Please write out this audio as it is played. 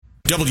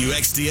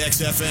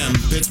WXDX FM,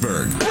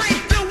 Pittsburgh.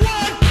 Break the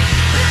wall,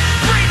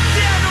 break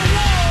down the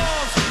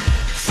walls.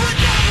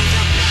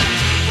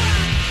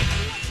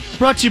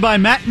 Brought to you by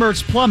Matt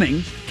Mertz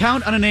Plumbing.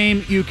 Count on a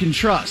name you can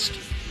trust.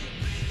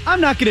 I'm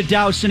not going to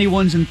douse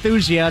anyone's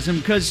enthusiasm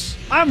because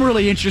I'm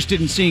really interested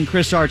in seeing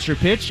Chris Archer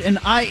pitch, and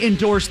I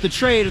endorse the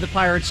trade of the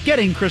Pirates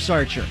getting Chris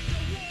Archer.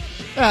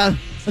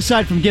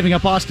 Aside from giving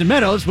up Austin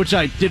Meadows, which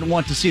I didn't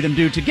want to see them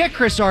do to get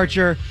Chris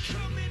Archer,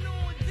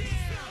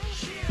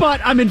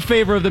 but I'm in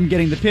favor of them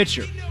getting the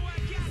pitcher.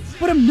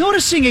 But I'm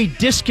noticing a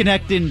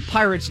disconnect in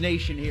Pirates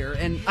Nation here,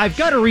 and I've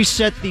got to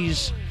reset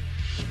these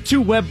two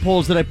web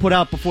polls that I put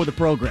out before the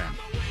program.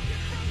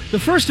 The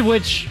first of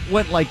which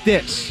went like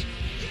this.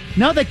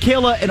 Now that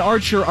Kayla and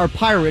Archer are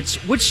Pirates,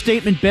 which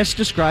statement best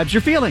describes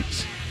your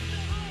feelings?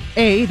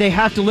 A, they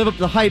have to live up to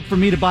the hype for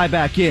me to buy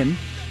back in.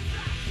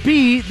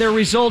 B, their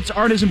results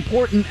aren't as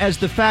important as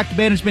the fact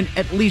management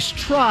at least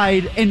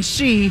tried. And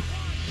C,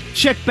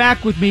 check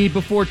back with me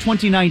before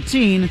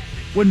 2019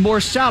 when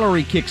more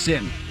salary kicks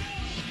in.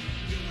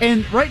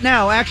 And right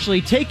now,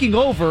 actually, taking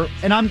over,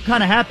 and I'm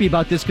kind of happy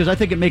about this because I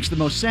think it makes the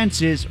most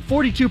sense, is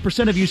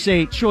 42% of you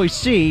say choice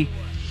C,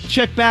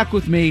 check back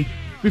with me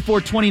before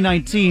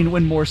 2019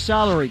 when more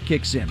salary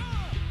kicks in.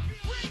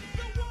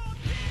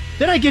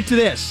 Then I get to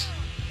this.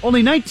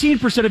 Only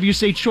 19% of you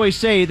say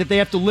choice A, that they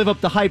have to live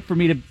up the hype for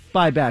me to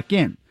buy back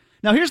in.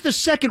 Now here's the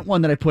second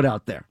one that I put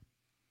out there.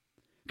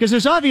 Because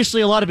there's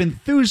obviously a lot of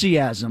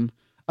enthusiasm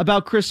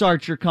about Chris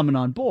Archer coming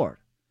on board.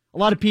 A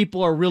lot of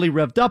people are really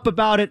revved up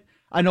about it.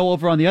 I know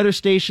over on the other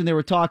station they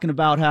were talking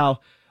about how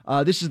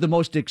this is the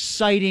most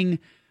exciting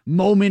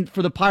moment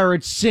for the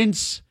Pirates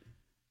since...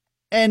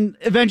 And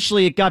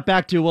eventually it got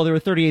back to, well, there were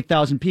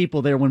 38,000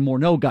 people there when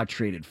Morneau got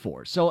traded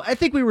for. So I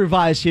think we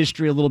revised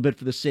history a little bit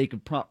for the sake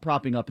of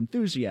propping up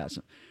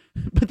enthusiasm.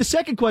 But the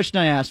second question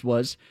I asked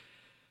was,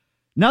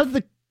 now that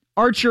the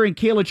Archer and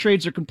Kayla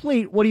trades are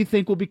complete, what do you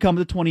think will become of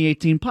the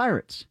 2018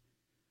 Pirates?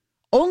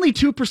 Only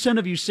 2%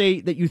 of you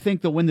say that you think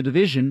they'll win the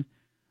division.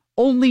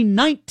 Only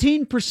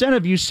 19%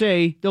 of you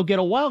say they'll get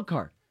a wild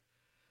card.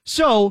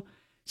 So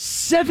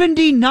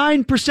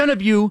 79%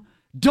 of you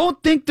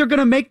don't think they're going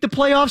to make the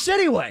playoffs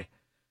anyway.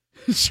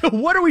 So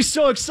what are we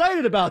so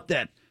excited about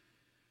then?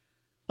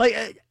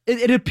 Like,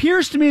 it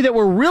appears to me that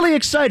we're really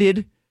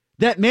excited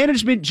that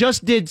management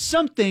just did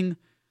something,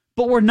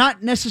 but we're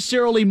not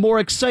necessarily more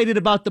excited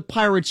about the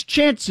Pirates'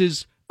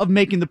 chances of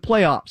making the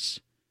playoffs.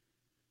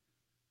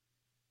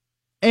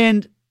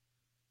 And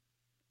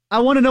I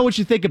want to know what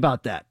you think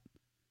about that.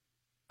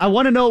 I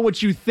want to know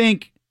what you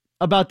think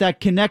about that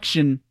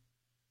connection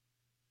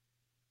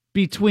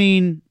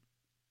between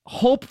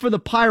hope for the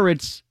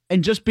Pirates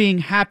and just being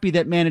happy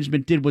that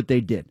management did what they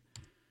did.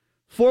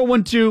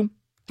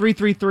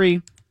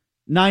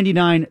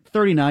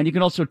 412-333-9939. You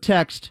can also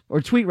text, or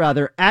tweet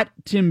rather, at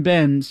Tim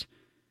Benz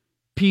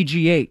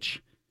PGH.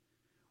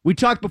 We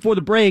talked before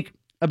the break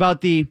about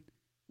the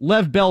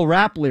Lev Bell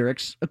rap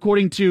lyrics.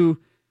 According to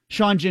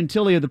Sean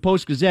Gentili of the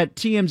Post-Gazette,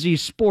 TMZ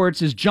Sports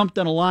has jumped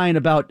on a line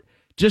about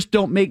just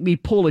don't make me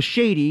pull a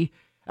shady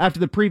after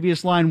the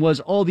previous line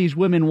was all these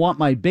women want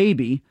my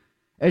baby.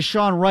 As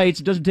Sean writes,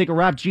 it doesn't take a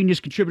rap genius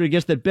contributor to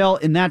guess that Bell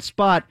in that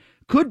spot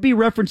could be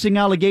referencing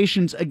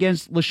allegations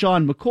against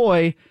LaShawn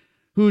McCoy,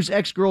 whose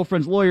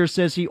ex-girlfriend's lawyer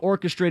says he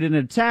orchestrated an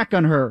attack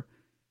on her,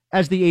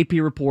 as the AP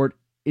report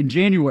in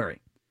January.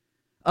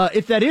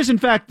 If that is in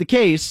fact the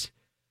case,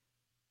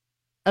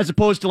 as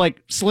opposed to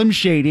like Slim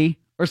Shady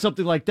or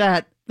something like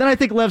that, then I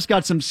think Lev's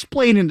got some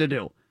splaining to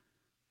do.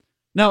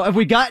 Now, have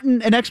we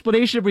gotten an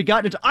explanation? Have we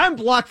gotten it? I'm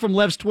blocked from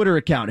Lev's Twitter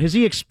account. Has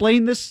he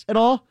explained this at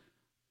all?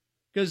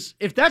 Because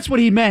if that's what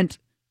he meant,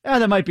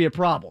 that might be a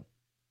problem.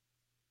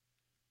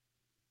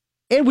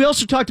 And we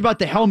also talked about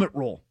the helmet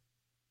rule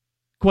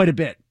quite a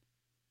bit.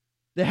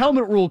 The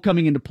helmet rule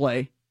coming into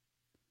play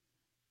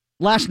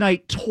last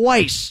night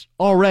twice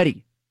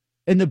already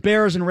in the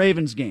Bears and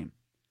Ravens game.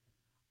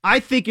 I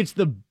think it's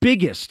the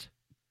biggest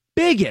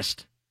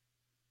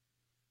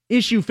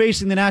issue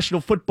facing the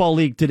National Football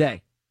League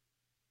today.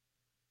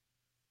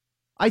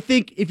 I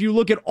think if you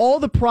look at all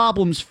the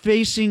problems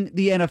facing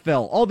the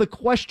NFL, all the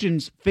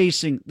questions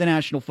facing the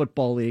National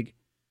Football League,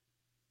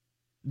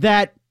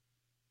 that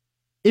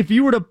if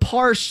you were to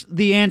parse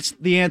the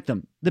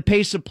anthem, the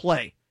pace of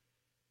play,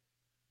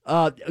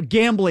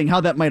 gambling,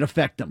 how that might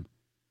affect them,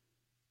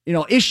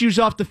 issues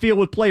off the field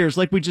with players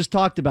like we just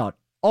talked about,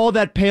 all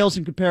that pales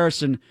in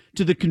comparison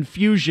to the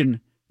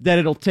confusion that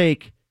it'll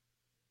take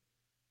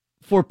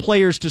for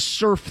players to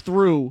surf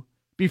through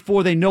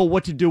before they know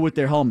what to do with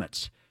their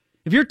helmets.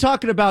 If you're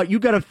talking about you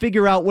got to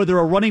figure out whether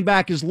a running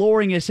back is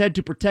lowering his head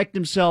to protect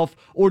himself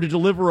or to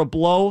deliver a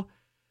blow,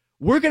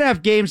 we're going to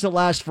have games that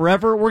last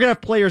forever. We're going to have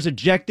players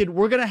ejected.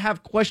 We're going to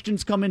have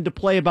questions come into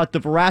play about the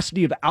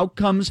veracity of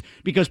outcomes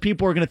because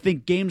people are going to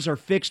think games are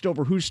fixed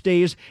over who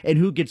stays and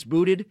who gets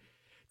booted.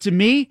 To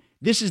me,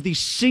 this is the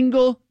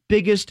single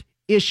biggest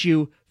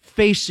issue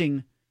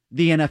facing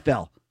the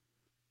NFL.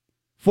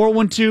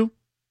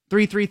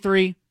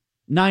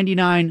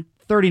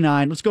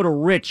 412-333-9939. Let's go to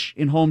Rich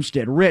in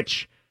Homestead.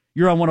 Rich,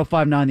 you're on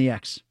 105.9 The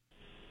X.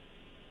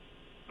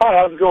 Hi,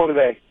 how's it going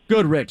today?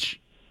 Good, Rich.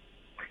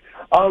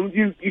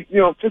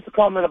 Just a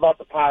comment about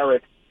the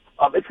Pirates.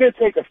 It's going to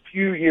take a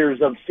few years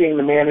of seeing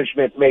the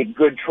management make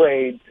good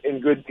trades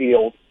and good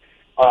deals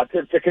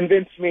to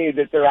convince me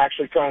that they're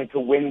actually trying to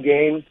win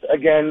games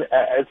again.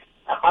 As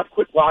I've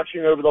quit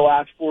watching over the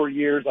last 4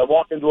 years. I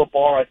walk into a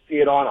bar, I see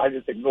it on, I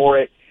just ignore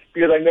it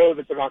because I know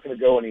that they're not going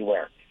to go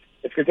anywhere.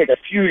 It's going to take a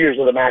few years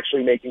of them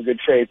actually making good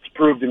trades to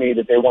prove to me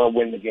that they want to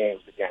win the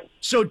games again.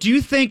 So do you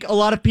think a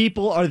lot of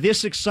people are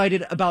this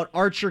excited about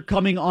Archer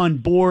coming on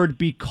board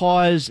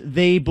because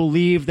they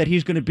believe that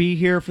he's going to be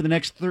here for the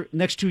next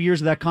 2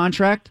 years of that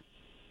contract?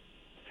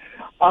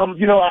 I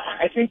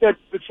think that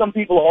some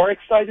people are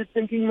excited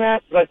thinking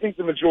that, but I think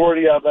the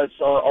majority of us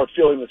are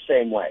feeling the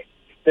same way.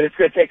 That it's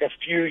going to take a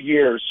few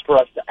years for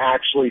us to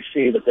actually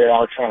see that they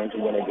are trying to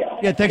win again.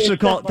 Yeah, thanks for the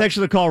call. Thanks for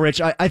the call, Rich.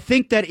 I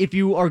think that if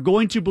you are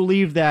going to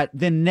believe that,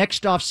 then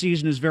next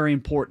offseason is very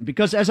important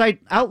because, as I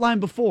outlined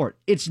before,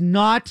 it's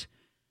not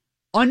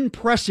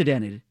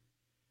unprecedented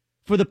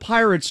for the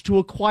Pirates to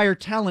acquire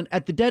talent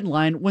at the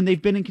deadline when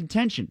they've been in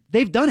contention.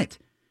 They've done it.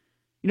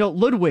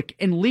 Ludwig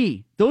and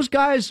Lee, those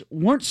guys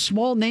weren't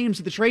small names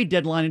at the trade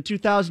deadline in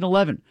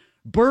 2011.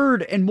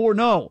 Bird and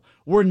Morneau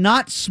were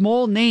not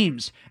small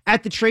names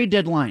at the trade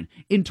deadline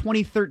in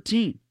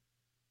 2013.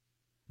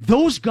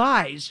 Those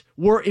guys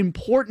were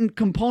important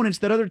components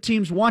that other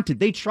teams wanted.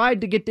 They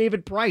tried to get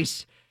David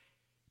Price.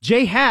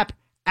 Jay Happ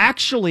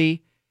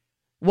actually,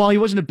 while he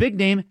wasn't a big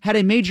name, had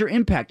a major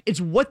impact.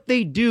 It's what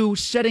they do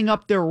setting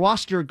up their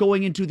roster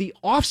going into the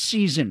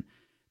offseason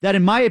that,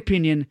 in my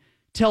opinion,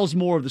 tells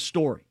more of the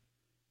story.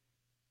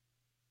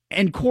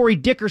 And Corey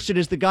Dickerson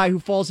is the guy who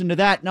falls into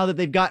that now that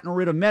they've gotten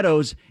rid of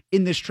Meadows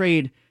in this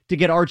trade to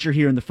get Archer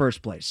here in the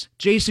first place.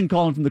 Jason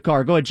calling from the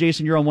car. Go ahead,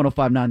 Jason. You're on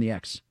 105.9 The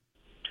X.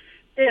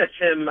 Yeah,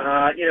 Tim,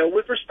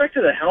 with respect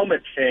to the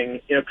helmet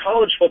thing,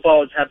 college football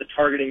has had the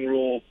targeting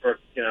rule for,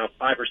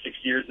 5 or 6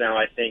 years now,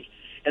 I think.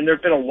 And there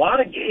have been a lot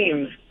of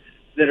games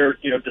that are,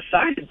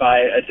 decided by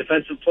a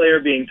defensive player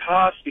being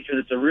tossed because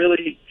it's a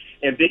really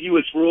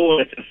ambiguous rule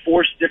and it's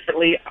enforced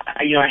differently.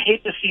 I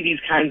hate to see these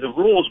kinds of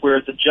rules where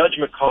it's a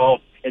judgment call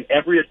and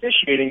every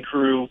officiating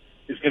crew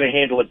is going to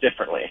handle it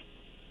differently.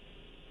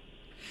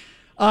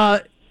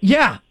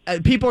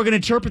 People are going to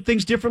interpret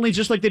things differently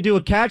just like they do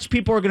a catch.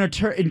 People are going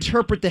to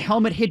interpret the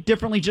helmet hit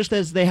differently just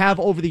as they have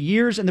over the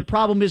years. And the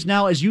problem is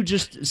now, as you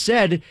just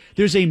said,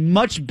 there's a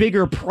much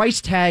bigger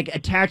price tag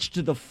attached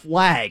to the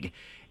flag.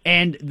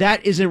 And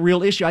that is a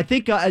real issue. I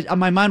think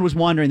my mind was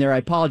wandering there. I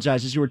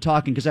apologize as you were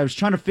talking because I was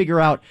trying to figure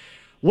out,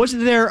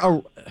 wasn't there I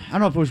don't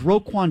know if it was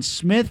Roquan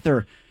Smith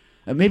or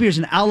maybe it was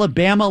an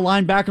Alabama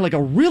linebacker, like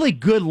a really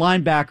good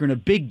linebacker in a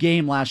big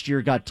game last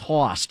year got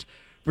tossed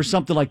for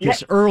something like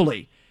this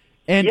early.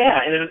 And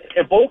in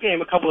a bowl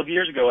game a couple of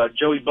years ago,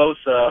 Joey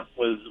Bosa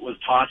was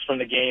tossed from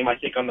the game, I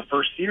think, on the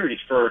first series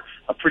for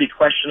a pretty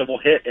questionable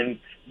hit. And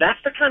that's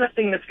the kind of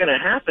thing that's going to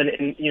happen.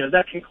 And,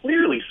 that can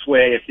clearly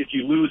sway if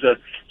you lose a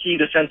key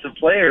defensive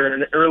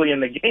player early in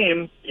the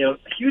game, a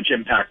huge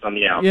impact on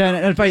the outcome. Yeah,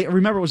 and if I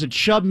remember, it was a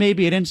Chubb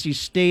maybe at NC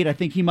State. I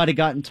think he might have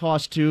gotten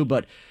tossed too.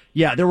 But,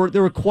 yeah, there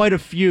were quite a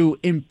few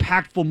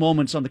impactful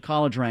moments on the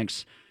college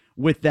ranks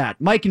with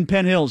that. Mike in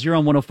Penn Hills, you're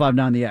on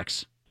 105.9 The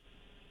X.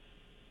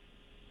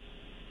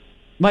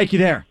 Mike, you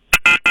there?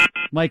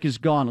 Mike is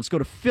gone. Let's go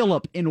to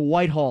Philip in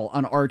Whitehall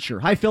on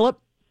Archer. Hi, Philip.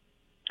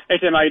 Hey,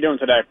 Tim. How you doing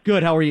today?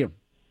 Good. How are you?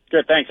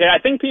 Good, thanks. Hey, I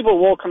think people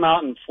will come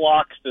out in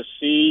flocks to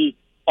see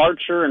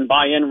Archer and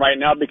buy in right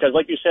now because,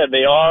 like you said,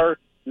 they are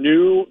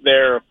new.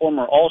 They're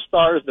former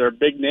All-Stars. They're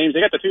big names.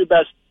 They got the two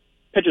best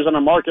pitchers on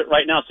the market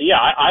right now. So, yeah,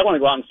 I want to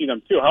go out and see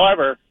them too.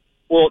 However,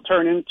 will it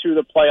turn into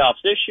the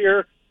playoffs this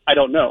year? I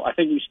don't know. I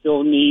think you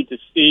still need to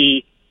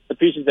see the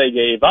pieces they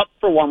gave up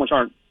for one, which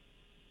aren't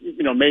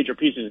major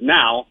pieces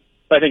now,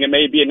 but I think it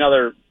may be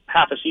another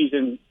half a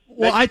season.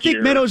 Well, I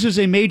think Meadows is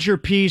a major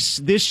piece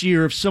this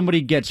year if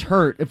somebody gets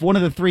hurt. If one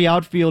of the three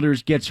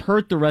outfielders gets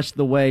hurt the rest of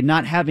the way,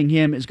 not having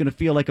him is going to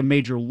feel like a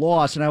major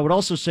loss. And I would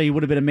also say he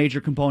would have been a major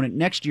component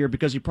next year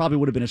because he probably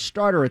would have been a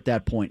starter at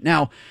that point.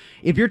 Now,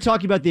 if you're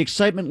talking about the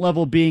excitement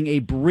level being a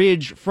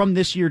bridge from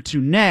this year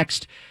to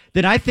next,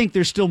 then I think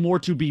there's still more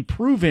to be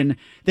proven.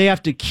 They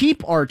have to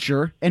keep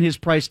Archer and his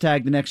price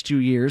tag the next 2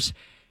 years.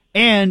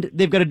 And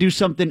they've got to do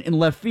something in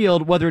left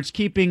field, whether it's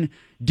keeping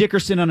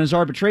Dickerson on his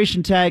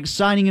arbitration tag,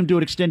 signing him to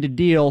an extended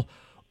deal,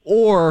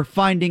 or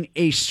finding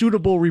a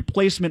suitable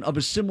replacement of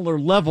a similar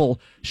level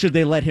should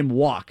they let him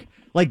walk.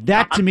 Like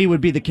that, to me,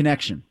 would be the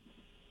connection.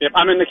 Yep,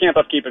 I'm in the camp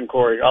of keeping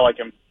Corey. I like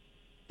him.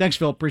 Thanks,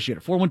 Phil. Appreciate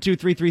it.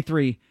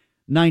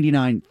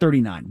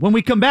 412-333-9939. When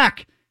we come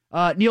back,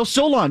 Neil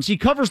Solondz, he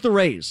covers the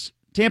Rays.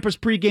 Tampa's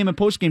pregame and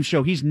postgame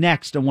show. He's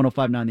next on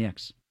 105.9 The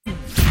X.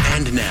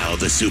 And now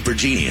the super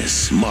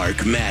genius,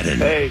 Mark Madden.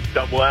 Hey,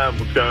 Double M,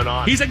 what's going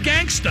on? He's a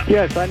gangster.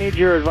 Yes, I need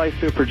your advice,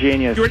 super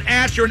genius. You're an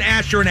ass, you're an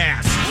ass, you're an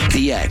ass.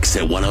 The X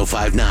at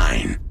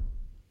 105.9.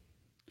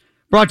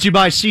 Brought to you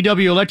by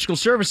CW Electrical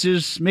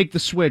Services. Make the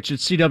switch at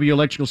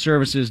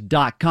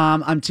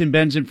cwelectricalservices.com. I'm Tim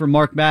Benson for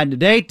Mark Madden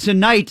today.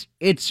 Tonight,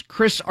 it's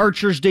Chris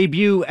Archer's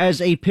debut as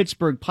a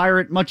Pittsburgh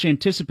Pirate, much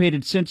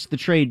anticipated since the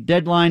trade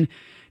deadline.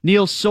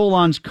 Neil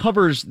Solondz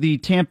covers the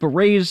Tampa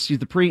Rays. He's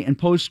the pre- and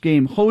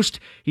post-game host.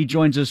 He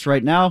joins us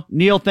right now.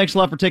 Neil, thanks a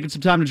lot for taking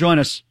some time to join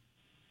us.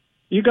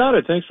 You got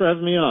it. Thanks for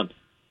having me on.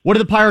 What are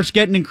the Pirates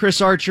getting in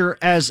Chris Archer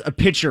as a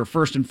pitcher,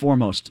 first and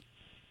foremost?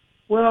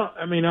 Well,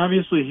 I mean,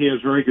 obviously he has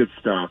very good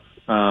stuff.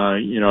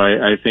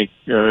 I think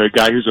a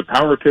guy who's a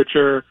power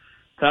pitcher,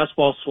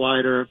 fastball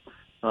slider,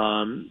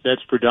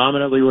 that's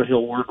predominantly what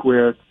he'll work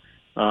with,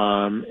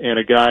 and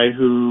a guy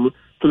who,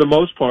 for the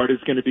most part, is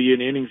going to be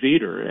an innings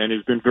eater and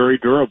has been very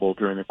durable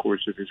during the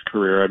course of his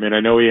career. I mean, I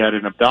know he had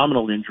an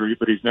abdominal injury,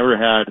 but he's never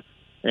had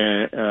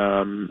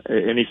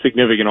any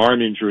significant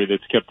arm injury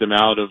that's kept him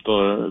out of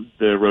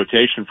the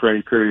rotation for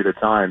any period of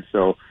time.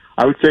 So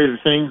I would say the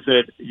things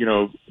that,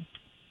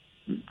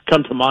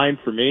 come to mind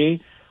for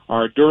me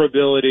are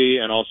durability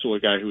and also a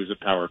guy who is a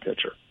power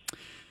pitcher.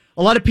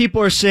 A lot of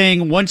people are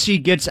saying once he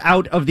gets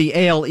out of the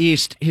AL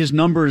East, his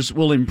numbers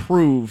will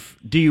improve.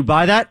 Do you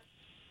buy that?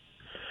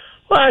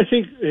 Well, I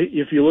think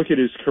if you look at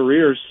his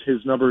careers,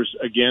 his numbers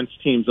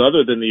against teams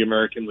other than the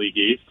American League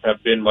East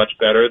have been much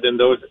better than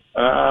those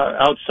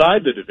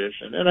outside the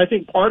division. And I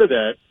think part of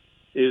that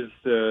is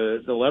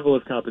the level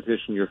of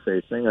competition you're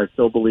facing. I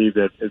still believe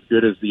that as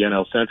good as the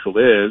NL Central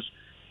is,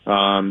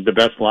 the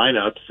best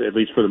lineups, at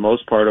least for the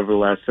most part over the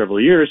last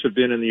several years, have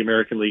been in the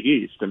American League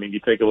East. I mean, you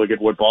take a look at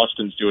what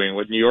Boston's doing,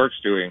 what New York's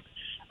doing.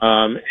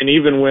 And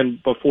even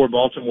before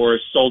Baltimore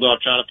sold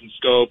off Jonathan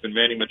Scope and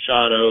Manny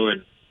Machado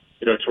and,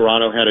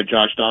 Toronto had a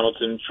Josh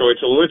Donaldson, Troy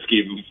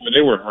Tulowitzki before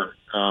they were hurt.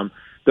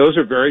 Those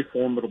are very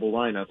formidable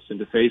lineups, and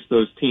to face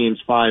those teams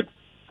 4,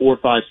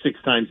 5,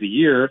 6 times a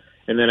year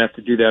and then have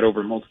to do that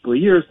over multiple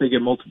years, they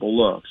get multiple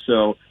looks.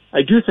 So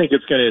I do think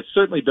it's going to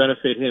certainly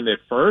benefit him at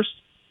first.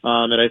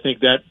 And I think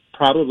that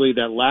probably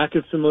that lack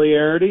of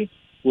familiarity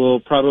will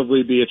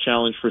probably be a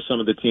challenge for some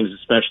of the teams,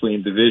 especially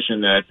in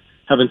division, that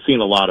haven't seen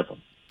a lot of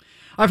him.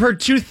 I've heard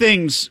two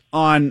things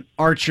on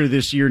Archer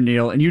this year,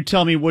 Neil, and you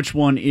tell me which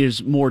one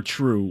is more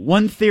true.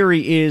 One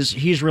theory is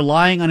he's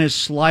relying on his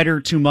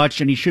slider too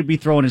much and he should be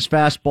throwing his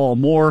fastball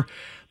more.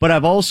 But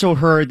I've also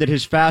heard that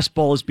his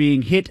fastball is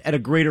being hit at a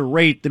greater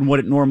rate than what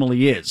it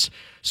normally is.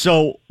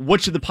 So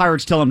what should the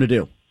Pirates tell him to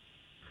do?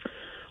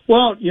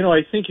 Well,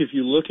 I think if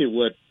you look at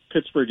what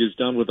Pittsburgh has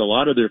done with a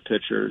lot of their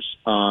pitchers,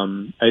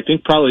 I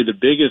think probably the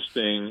biggest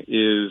thing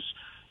is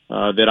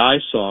that I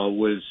saw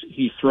was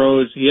he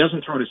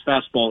hasn't thrown his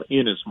fastball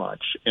in as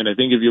much. And I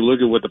think if you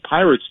look at what the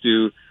Pirates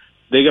do,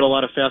 they get a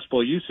lot of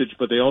fastball usage,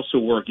 but they also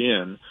work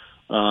in.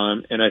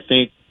 And I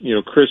think,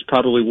 Chris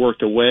probably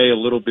worked away a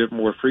little bit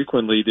more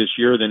frequently this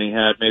year than he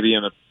had maybe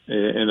in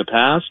the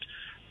past.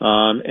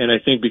 And I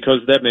think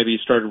because of that, maybe he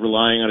started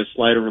relying on his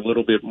slider a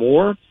little bit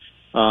more.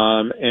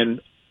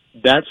 And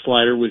that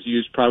slider was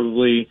used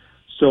probably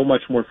so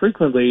much more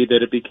frequently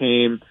that it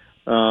became,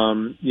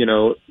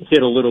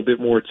 hit a little bit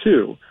more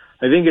too.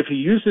 I think if he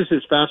uses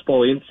his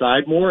fastball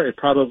inside more, it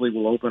probably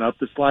will open up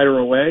the slider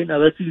away. Now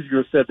that's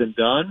easier said than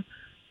done,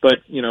 but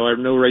I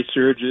know Ray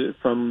Searage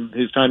from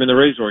his time in the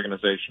Rays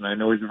organization. I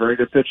know he's a very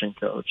good pitching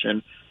coach,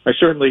 and I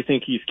certainly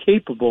think he's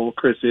capable,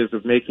 Chris is,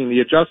 of making the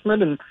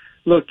adjustment. And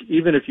look,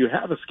 even if you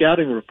have a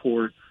scouting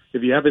report,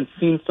 if you haven't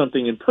seen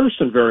something in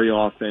person very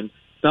often,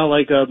 it's not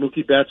like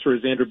Mookie Betts or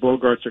Xander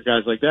Bogaerts or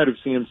guys like that who've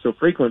seen him so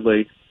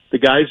frequently. The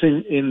guys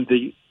in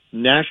the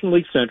National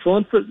League Central,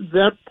 and for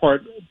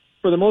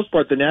the most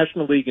part, the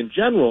National League in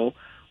general,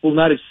 will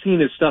not have seen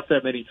his stuff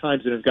that many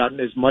times and have gotten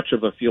as much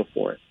of a feel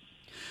for it.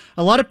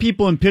 A lot of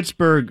people in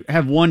Pittsburgh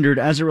have wondered,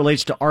 as it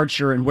relates to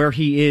Archer and where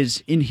he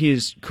is in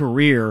his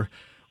career,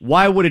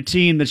 why would a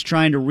team that's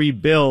trying to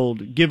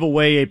rebuild give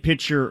away a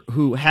pitcher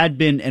who had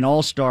been an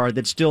all-star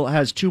that still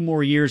has 2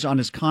 more years on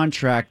his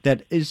contract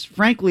that is,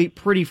 frankly,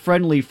 pretty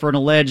friendly for an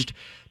alleged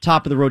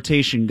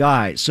top-of-the-rotation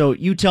guy? So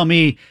you tell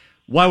me,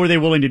 why were they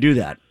willing to do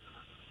that?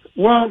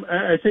 Well,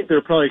 I think there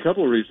are probably a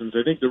couple of reasons.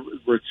 I think the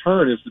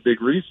return is the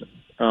big reason.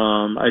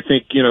 I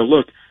think,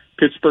 look,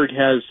 Pittsburgh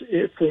has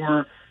it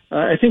for,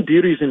 I think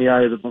beauty's in the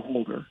eye of the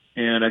beholder.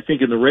 And I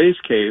think in the Rays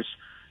case,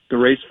 the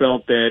Rays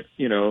felt that,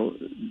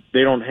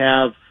 they don't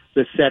have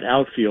the set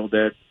outfield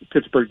that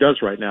Pittsburgh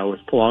does right now with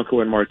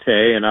Polanco and Marte.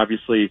 And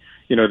obviously,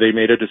 they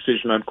made a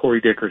decision on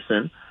Corey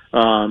Dickerson,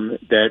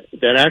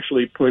 that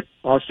actually put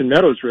Austin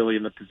Meadows really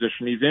in the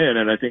position he's in.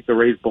 And I think the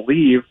Rays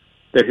believe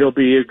that he'll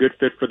be a good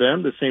fit for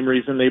them. The same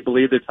reason they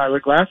believe that Tyler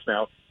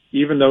Glasnow,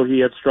 even though he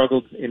had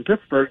struggled in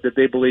Pittsburgh, that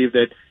they believe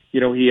that,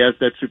 he has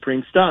that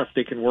supreme stuff.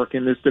 They can work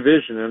in this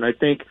division. And I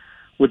think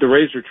what the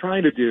Rays are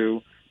trying to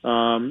do,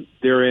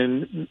 they're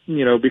in,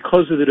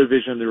 because of the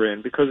division they're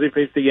in, because they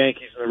face the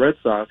Yankees and the Red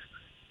Sox,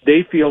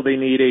 they feel they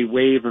need a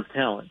wave of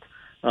talent.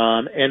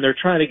 And they're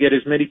trying to get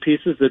as many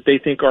pieces that they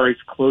think are as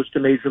close to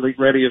Major League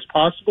ready as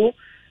possible.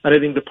 And I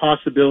think the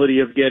possibility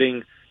of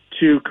getting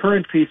 2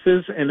 current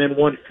pieces and then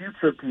 1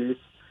 future piece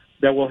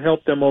that will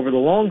help them over the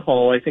long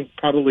haul, I think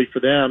probably for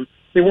them,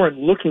 they weren't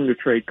looking to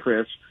trade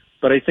Chris,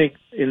 but I think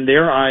in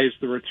their eyes,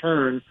 the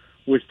return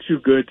was too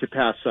good to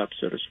pass up,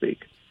 so to speak.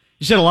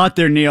 You said a lot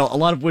there, Neil, a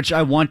lot of which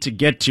I want to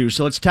get to.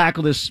 So let's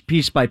tackle this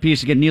piece by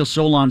piece. Again, Neil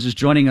Solondz is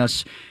joining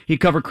us. He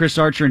covered Chris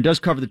Archer and does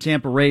cover the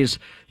Tampa Rays.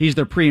 He's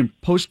their pre-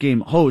 and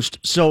post-game host.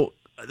 So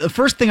the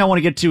first thing I want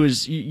to get to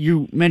is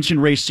you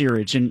mentioned Ray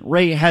Searage, and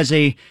Ray has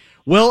a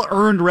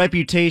well-earned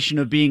reputation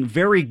of being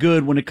very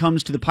good when it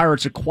comes to the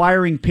Pirates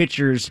acquiring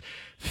pitchers,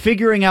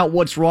 figuring out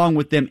what's wrong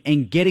with them,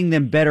 and getting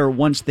them better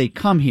once they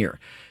come here.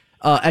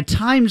 At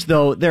times,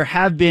 though, there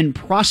have been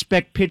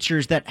prospect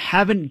pitchers that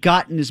haven't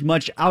gotten as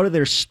much out of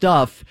their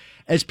stuff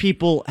as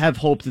people have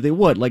hoped that they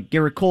would. Like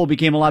Garrett Cole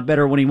became a lot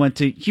better when he went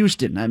to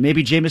Houston.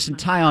 Maybe Jameson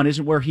Taillon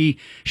isn't where he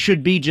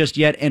should be just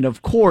yet. And,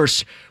 of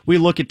course, we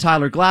look at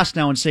Tyler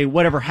Glasnow and say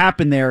whatever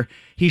happened there,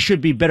 he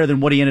should be better than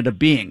what he ended up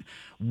being.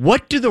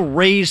 What do the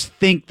Rays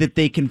think that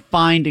they can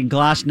find in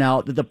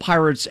Glasnow that the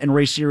Pirates and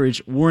Ray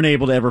Searage weren't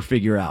able to ever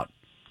figure out?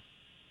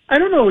 I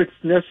don't know it's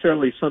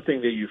necessarily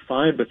something that you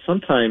find, but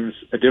sometimes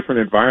a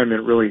different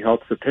environment really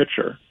helps the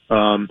pitcher.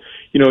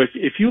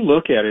 If you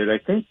look at it, I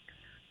think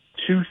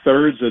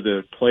 2/3 of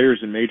the players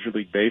in Major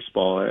League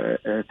Baseball,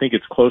 I think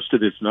it's close to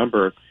this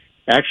number,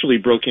 actually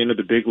broke into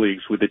the big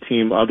leagues with a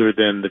team other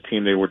than the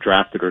team they were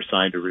drafted or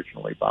signed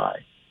originally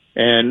by.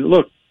 And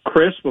look,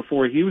 Chris,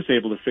 before he was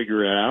able to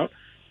figure it out,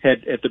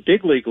 had at the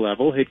big league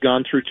level had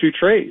gone through 2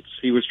 trades.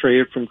 He was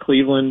traded from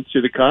Cleveland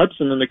to the Cubs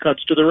and then the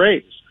Cubs to the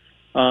Rays.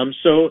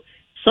 So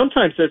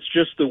sometimes that's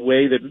just the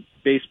way that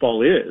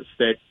baseball is,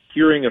 that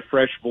hearing a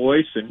fresh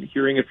voice and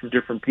hearing it from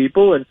different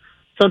people, and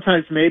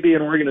sometimes maybe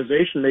an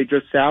organization may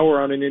just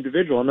sour on an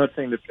individual. I'm not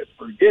saying that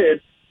Pittsburgh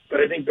did, but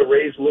I think the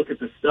Rays look at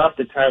the stuff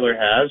that Tyler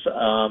has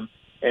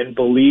and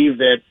believe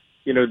that,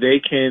 they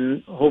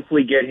can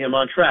hopefully get him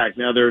on track.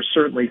 Now, there are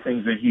certainly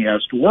things that he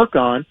has to work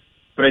on,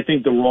 but I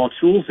think the raw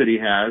tools that he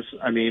has,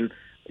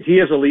 he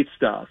has elite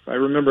stuff. I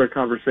remember a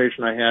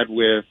conversation I had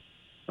with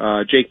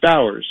Jake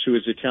Bowers, who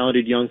is a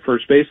talented young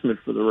first baseman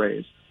for the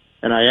Rays.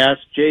 And I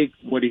asked Jake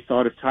what he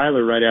thought of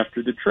Tyler right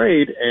after the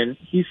trade, and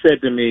he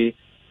said to me,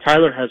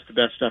 Tyler has the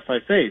best stuff I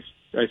faced.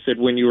 I said,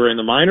 when you were in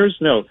the minors?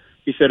 No.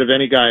 He said, of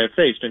any guy I've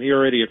faced, and he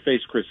already had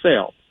faced Chris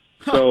Sale.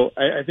 So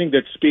I think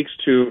that speaks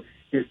to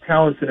his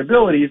talents and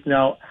abilities.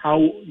 Now,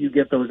 how you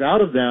get those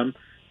out of them,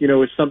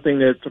 is something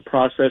that's a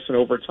process and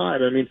over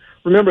time.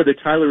 Remember that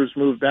Tyler was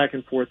moved back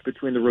and forth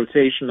between the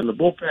rotation and the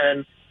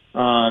bullpen,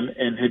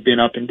 and had been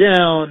up and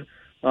down.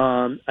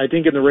 I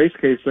think in the Rays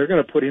case, they're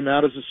going to put him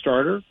out as a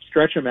starter,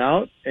 stretch him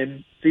out,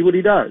 and see what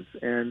he does.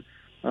 And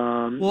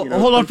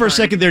hold on for a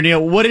second there,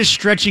 Neil. What is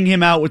stretching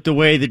him out with the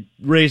way the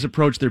Rays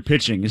approach their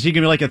pitching? Is he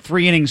going to be like a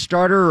 3-inning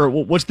starter, or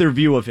what's their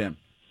view of him?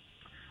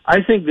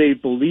 I think they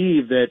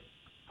believe that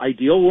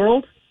ideal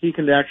world, he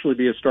can actually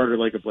be a starter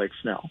like a Blake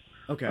Snell.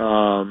 Okay.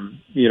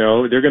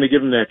 They're going to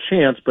give him that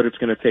chance, but it's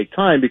going to take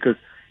time because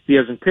he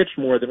hasn't pitched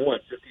more than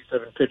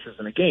 57 pitches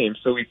in a game.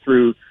 So he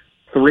threw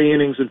 3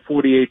 innings and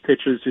 48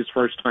 pitches his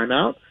first time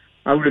out.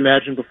 I would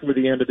imagine before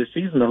the end of the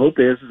season, the hope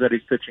is that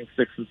he's pitching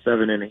 6 and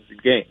 7 innings in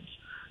games.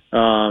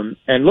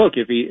 And look,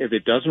 if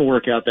it doesn't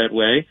work out that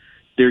way,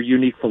 their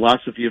unique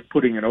philosophy of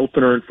putting an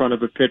opener in front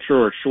of a pitcher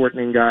or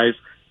shortening guys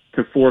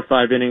to 4 or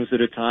 5 innings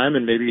at a time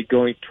and maybe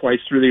going twice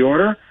through the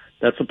order,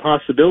 that's a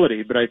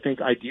possibility. But I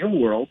think ideal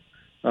world,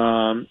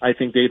 I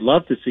think they'd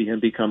love to see him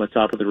become a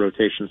top of the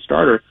rotation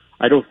starter.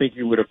 I don't think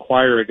you would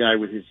acquire a guy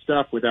with his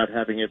stuff without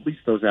having at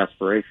least those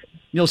aspirations.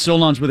 Neil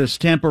Solondz with us,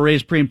 Tampa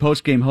Rays pre- and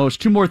post-game host.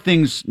 2 more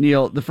things,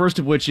 Neil. The first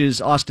of which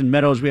is Austin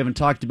Meadows. We haven't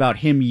talked about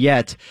him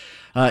yet.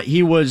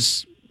 He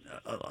was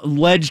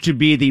alleged to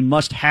be the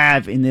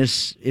must-have in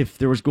this if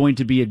there was going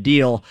to be a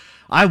deal.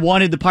 I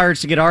wanted the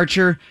Pirates to get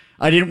Archer.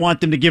 I didn't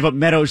want them to give up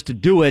Meadows to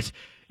do it.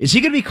 Is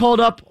he going to be called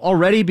up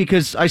already?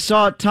 Because I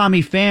saw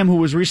Tommy Pham, who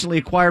was recently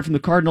acquired from the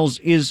Cardinals,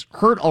 is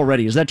hurt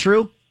already. Is that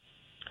true?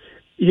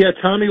 Yeah,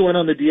 Tommy went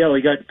on the DL.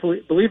 He got,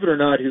 believe it or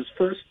not, his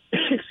first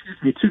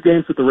 2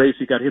 games with the Rays,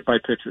 he got hit by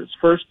pitchers.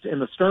 First in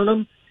the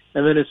sternum,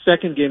 and then his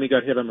second game, he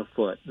got hit on the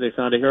foot. They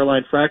found a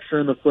hairline fracture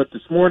in the foot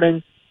this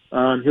morning.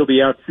 He'll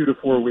be out 2 to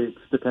 4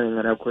 weeks, depending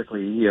on how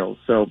quickly he heals.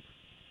 So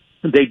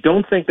they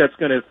don't think that's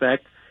going to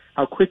affect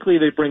how quickly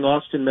they bring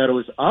Austin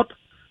Meadows up.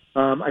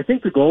 I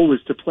think the goal was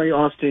to play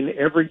Austin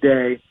every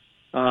day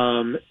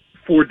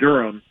for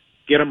Durham,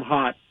 get him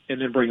hot,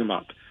 and then bring him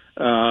up.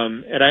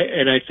 And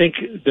I think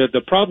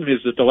the problem is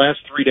that the last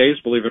 3 days,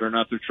 believe it or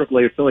not, the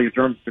AAA affiliate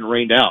Durham's been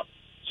rained out,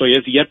 so he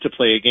has yet to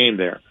play a game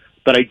there.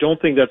 But I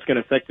don't think that's going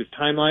to affect his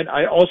timeline.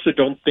 I also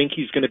don't think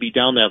he's going to be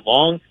down that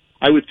long.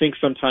 I would think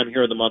sometime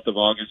here in the month of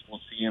August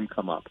we'll see him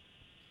come up.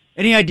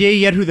 Any idea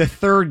yet who the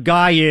third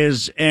guy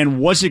is, and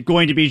was it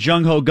going to be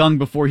Jung Ho Kang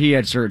before he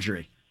had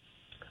surgery?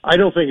 I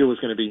don't think it was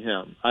going to be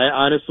him. I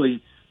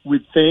honestly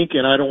would think,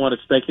 and I don't want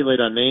to speculate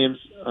on names,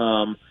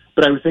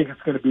 but I would think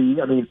it's going to be,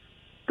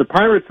 the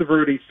Pirates have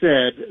already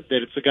said that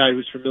it's a guy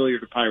who's familiar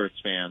to Pirates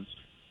fans.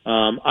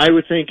 I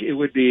would think it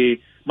would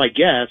be, my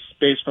guess,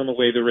 based on the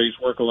way the Rays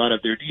work a lot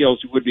of their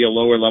deals, it would be a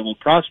lower-level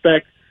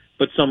prospect,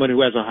 but someone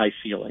who has a high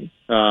ceiling.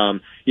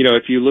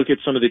 If you look at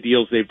some of the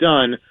deals they've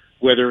done,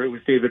 whether it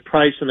was David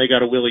Price and they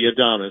got a Willie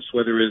Adames,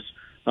 whether it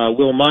was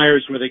Will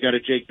Myers where they got a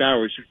Jake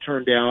Bowers who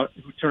turned out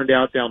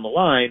down the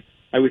line.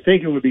 I would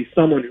think it would be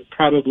someone who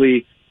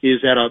probably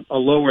is at a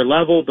lower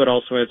level, but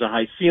also has a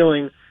high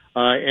ceiling.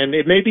 And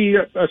it may be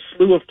a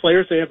slew of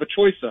players they have a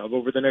choice of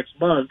over the next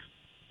month.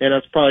 And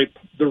that's probably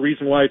the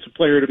reason why it's a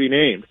player to be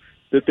named,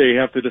 that they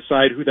have to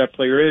decide who that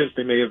player is.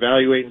 They may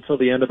evaluate until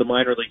the end of the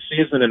minor league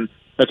season, and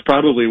that's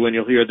probably when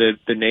you'll hear the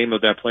name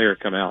of that player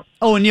come out.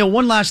 Oh, and Neil,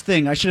 one last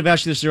thing. I should have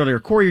asked you this earlier.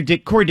 Corey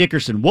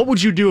Dickerson, what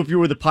would you do if you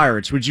were the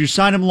Pirates? Would you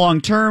sign him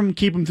long-term,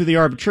 keep him through the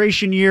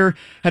arbitration year?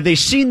 Have they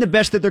seen the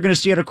best that they're going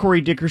to see out of Corey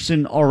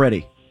Dickerson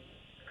already?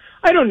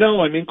 I don't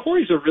know. I mean,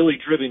 Corey's a really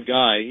driven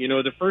guy. You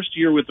know, the first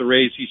year with the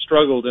Rays, he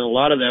struggled, and a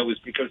lot of that was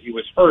because he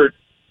was hurt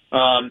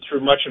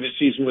through much of his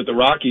season with the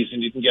Rockies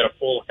and didn't get a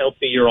full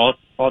healthy year off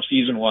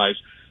season wise.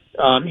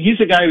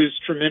 He's a guy who's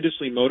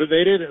tremendously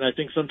motivated, and I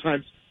think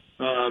sometimes,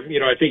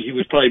 I think he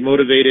was probably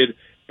motivated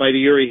by the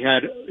year he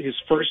had his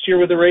first year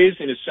with the Rays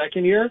in his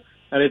second year,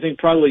 and I think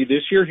probably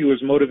this year he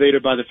was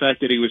motivated by the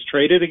fact that he was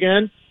traded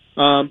again.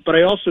 But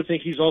I also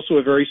think he's also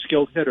a very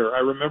skilled hitter.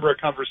 I remember a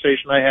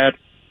conversation I had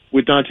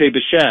with Dante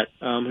Bichette,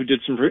 who did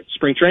some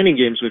spring training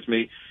games with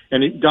me,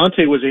 and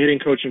Dante was a hitting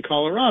coach in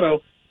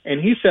Colorado. And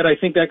he said, I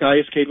think that guy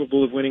is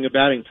capable of winning a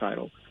batting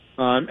title.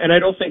 And I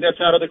don't think that's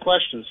out of the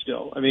question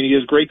still. I mean, he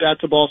has great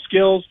bat-to-ball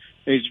skills.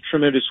 He's a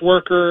tremendous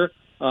worker.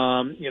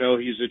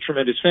 He's a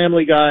tremendous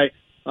family guy.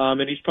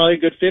 And he's probably a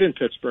good fit in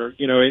Pittsburgh.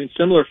 You know, in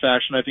similar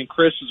fashion, I think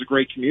Chris is a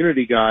great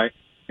community guy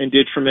and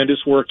did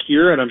tremendous work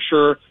here. And I'm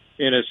sure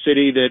in a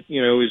city that,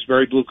 is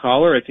very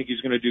blue-collar, I think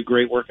he's going to do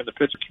great work in the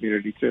Pittsburgh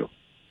community, too.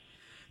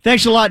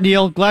 Thanks a lot,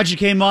 Neil. Glad you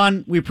came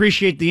on. We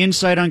appreciate the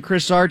insight on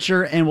Chris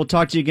Archer, and we'll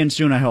talk to you again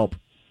soon, I hope.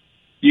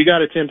 You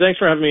got it, Tim. Thanks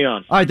for having me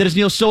on. All right, that is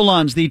Neil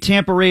Solondz, the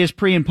Tampa Rays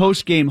pre- and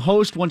post-game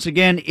host. Once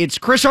again, it's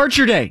Chris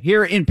Archer Day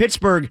here in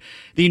Pittsburgh.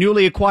 The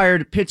newly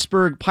acquired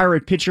Pittsburgh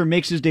Pirate pitcher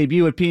makes his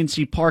debut at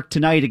PNC Park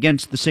tonight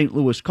against the St.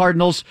 Louis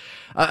Cardinals.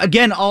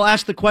 Again, I'll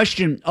ask the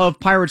question of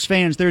Pirates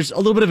fans. There's a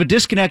little bit of a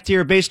disconnect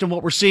here based on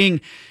what we're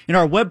seeing in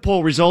our web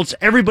poll results.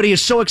 Everybody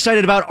is so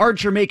excited about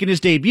Archer making his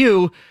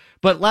debut,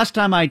 but last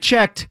time I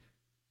checked,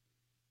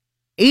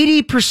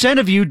 80%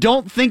 of you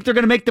don't think they're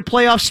going to make the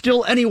playoffs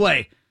still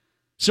anyway.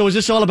 So is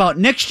this all about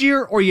next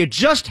year, or are you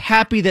just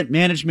happy that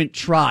management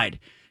tried?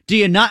 Do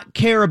you not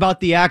care about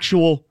the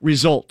actual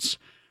results?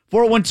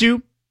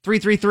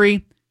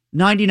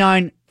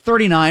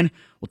 412-333-9939.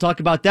 We'll talk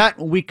about that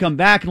when we come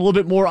back, and a little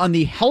bit more on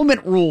the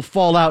helmet rule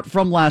fallout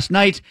from last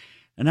night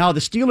and how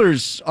the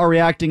Steelers are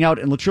reacting out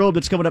in Latrobe.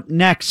 That's coming up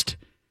next.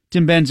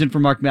 Tim Benz in for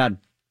Mark Madden.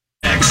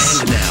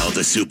 And now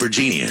the super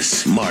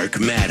genius, Mark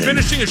Madden.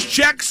 Finishing his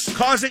checks,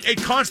 causing a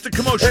constant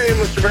commotion. Hey,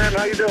 Mr. Man,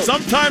 how you doing?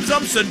 Sometimes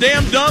I'm so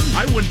damn dumb,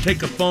 I wouldn't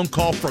take a phone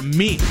call from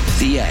me.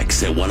 The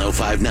X at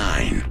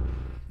 105.9.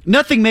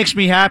 Nothing makes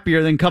me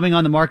happier than coming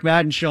on the Mark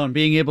Madden Show and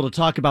being able to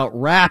talk about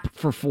rap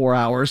for 4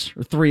 hours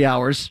or 3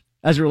 hours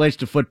as it relates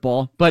to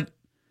football. But,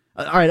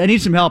 all right, I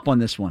need some help on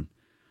this one.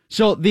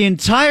 So the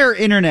entire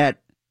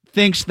internet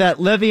thinks that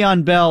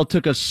Le'Veon Bell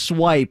took a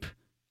swipe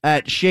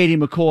at Shady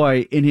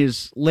McCoy in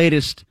his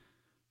latest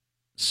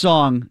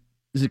song.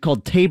 Is it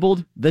called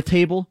Tabled? The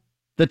Table?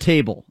 The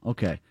Table.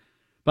 Okay.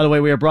 By the way,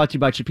 we are brought to you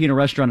by Chipina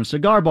Restaurant and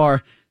Cigar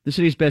Bar, the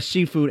city's best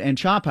seafood and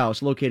chop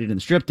house located in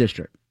the Strip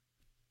District.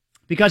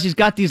 Because he's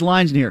got these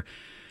lines in here.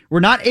 We're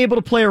not able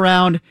to play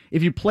around.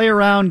 If you play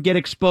around, get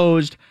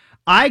exposed.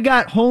 I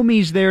got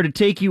homies there to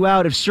take you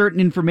out if certain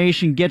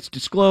information gets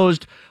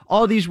disclosed.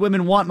 All these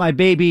women want my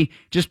baby.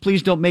 Just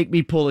please don't make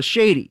me pull a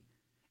Shady.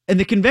 And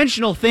the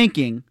conventional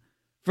thinking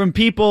from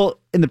people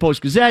in the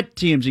Post-Gazette,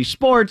 TMZ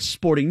Sports,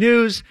 Sporting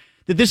News,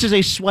 that this is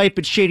a swipe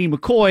at Shady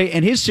McCoy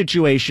and his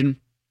situation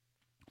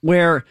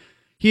where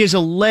he is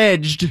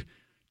alleged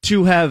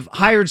to have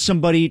hired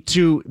somebody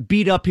to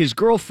beat up his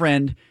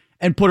girlfriend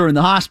and put her in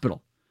the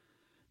hospital.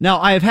 Now,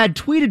 I have had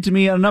tweeted to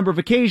me on a number of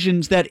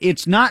occasions that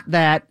it's not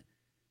that.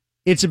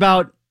 It's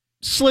about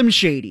Slim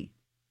Shady,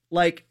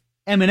 like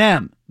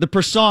Eminem, the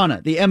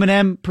persona, the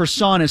Eminem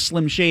persona,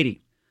 Slim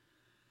Shady.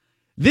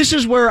 This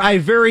is where I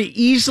very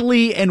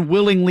easily and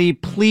willingly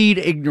plead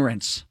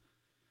ignorance.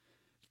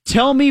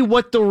 Tell me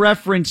what the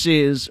reference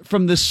is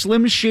from the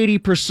Slim Shady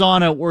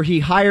persona where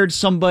he hired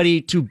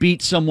somebody to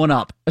beat someone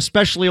up,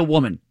 especially a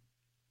woman.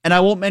 And I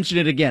won't mention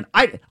it again.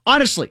 I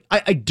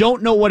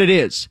don't know what it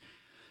is.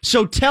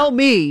 So tell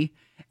me,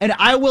 and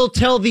I will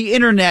tell the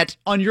internet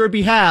on your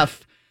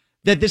behalf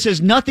that this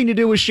has nothing to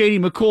do with Shady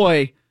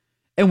McCoy,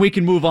 and we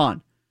can move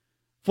on.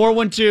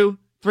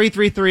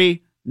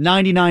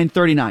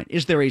 412-333-9939.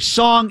 Is there a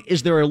song?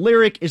 Is there a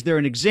lyric? Is there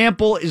an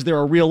example? Is there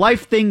a real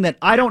life thing that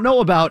I don't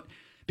know about?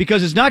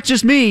 Because it's not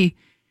just me.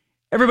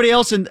 Everybody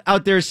else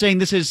out there is saying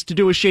this is to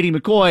do with Shady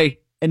McCoy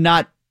and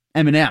not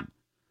Eminem.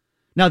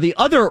 Now, the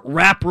other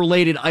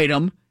rap-related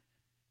item,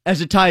 as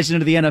it ties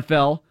into the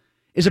NFL,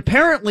 is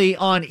apparently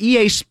on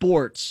EA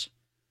Sports.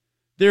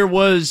 There's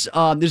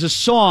a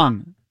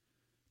song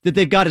that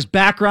they've got as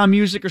background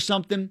music or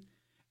something,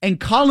 and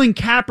Colin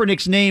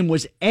Kaepernick's name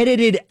was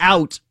edited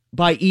out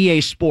by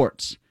EA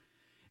Sports.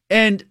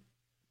 And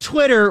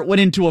Twitter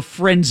went into a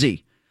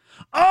frenzy.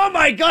 Oh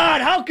my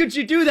God, how could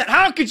you do that?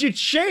 How could you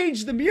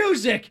change the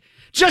music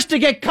just to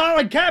get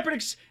Colin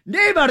Kaepernick's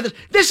name out of this?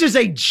 This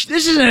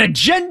is an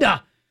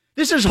agenda.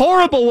 This is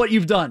horrible what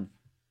you've done.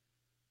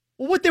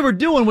 Well, what they were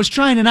doing was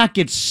trying to not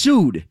get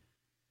sued.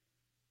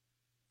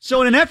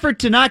 So in an effort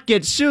to not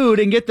get sued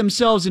and get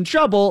themselves in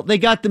trouble, they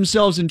got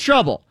themselves in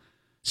trouble.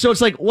 So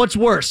it's like, what's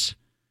worse?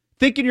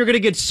 Thinking you're going to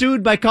get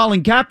sued by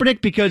Colin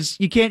Kaepernick because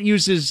you can't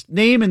use his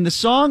name in the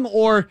song,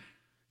 or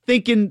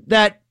thinking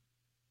that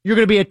you're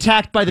going to be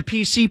attacked by the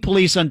PC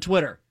police on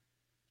Twitter?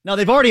 Now,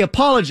 they've already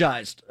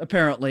apologized,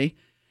 apparently.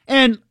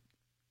 And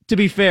to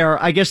be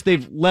fair, I guess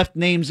they've left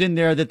names in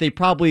there that they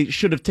probably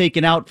should have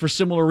taken out for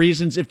similar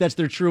reasons, if that's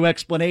their true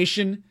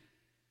explanation.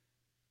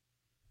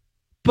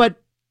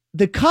 But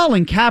the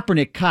Colin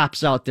Kaepernick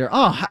cops out there,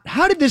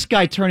 how did this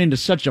guy turn into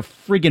such a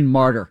friggin'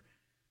 martyr?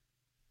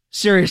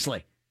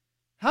 Seriously.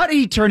 How did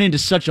he turn into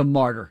such a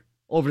martyr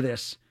over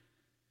this?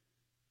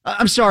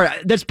 I'm sorry.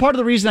 That's part of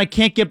the reason I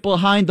can't get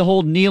behind the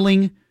whole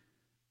kneeling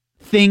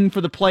thing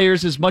for the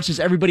players as much as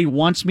everybody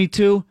wants me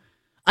to.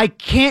 I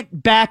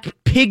can't back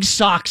Pig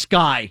Socks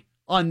guy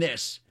on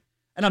this,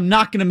 and I'm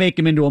not going to make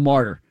him into a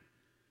martyr.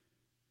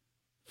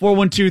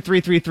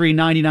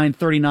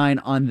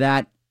 412-333-9939 on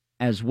that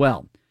as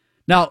well.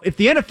 Now, if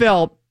the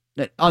NFL,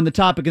 on the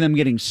topic of them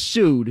getting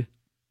sued,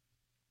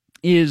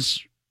 is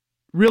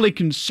really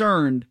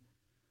concerned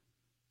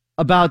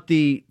about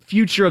the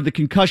future of the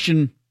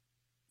concussion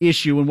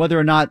issue and whether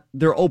or not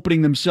they're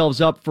opening themselves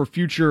up for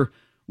future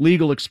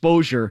legal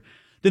exposure,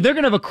 then they're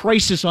going to have a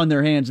crisis on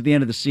their hands at the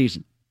end of the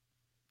season.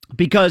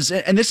 Because,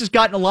 and this has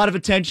gotten a lot of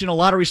attention, a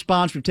lot of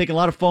response. We've taken a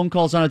lot of phone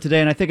calls on it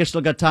today, and I think I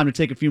still got time to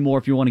take a few more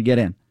if you want to get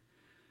in.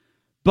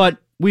 But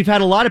we've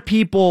had a lot of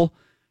people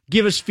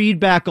give us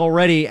feedback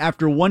already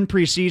after one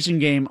preseason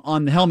game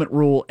on the helmet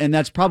rule, and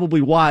that's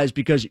probably wise,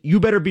 because you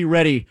better be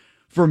ready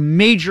for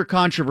major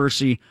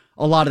controversy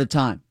a lot of the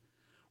time.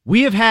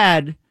 We have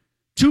had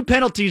 2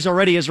 penalties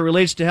already as it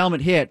relates to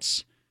helmet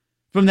hits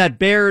from that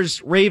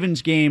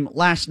Bears-Ravens game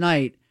last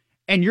night,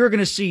 and you're going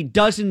to see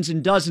dozens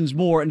and dozens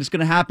more, and it's going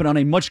to happen on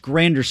a much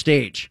grander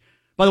stage.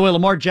 By the way,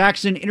 Lamar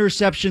Jackson,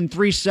 interception,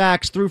 3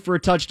 sacks, threw for a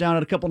touchdown,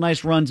 had a couple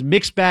nice runs,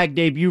 mixed bag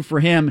debut for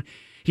him.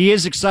 He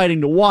is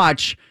exciting to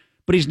watch,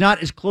 but he's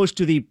not as close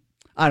to the,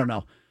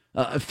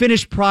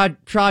 finished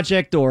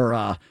project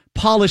or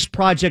polished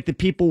project that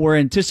people were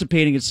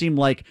anticipating, it seemed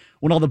like,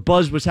 when all the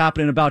buzz was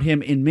happening about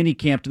him in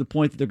minicamp, to the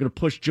point that they're going to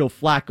push Joe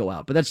Flacco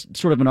out. But that's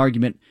sort of an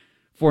argument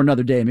for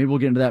another day. Maybe we'll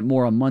get into that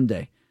more on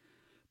Monday.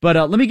 But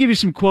let me give you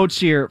some quotes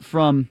here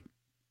from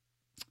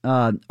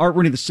Art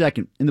Rooney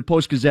II in the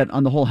Post-Gazette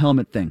on the whole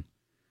helmet thing.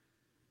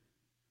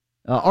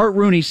 Art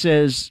Rooney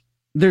says,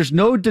 "There's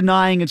no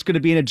denying it's going to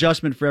be an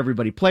adjustment for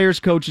everybody, players,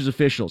 coaches,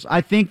 officials.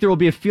 I think there will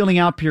be a feeling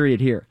out period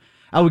here.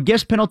 I would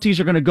guess penalties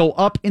are going to go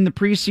up in the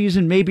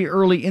preseason, maybe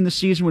early in the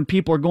season when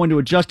people are going to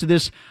adjust to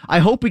this. I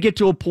hope we get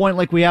to a point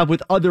like we have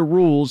with other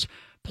rules.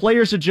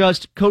 Players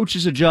adjust,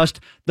 coaches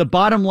adjust. The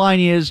bottom line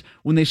is,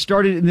 when they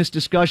started in this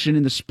discussion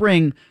in the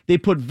spring, they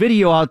put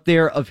video out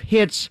there of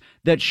hits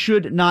that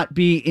should not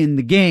be in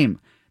the game.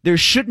 There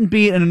shouldn't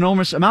be an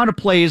enormous amount of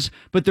plays,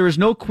 but there is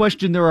no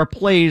question there are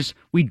plays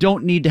we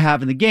don't need to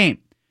have in the game."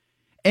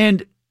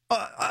 And,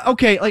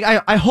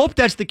 I hope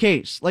that's the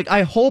case.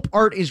 I hope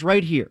Art is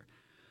right here.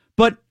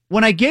 But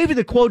when I gave you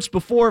the quotes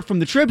before from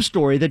the Trib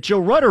story that Joe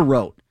Rutter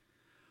wrote,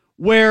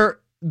 where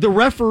the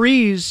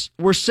referees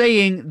were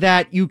saying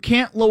that you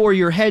can't lower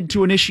your head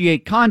to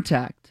initiate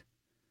contact,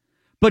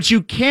 but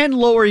you can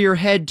lower your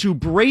head to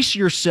brace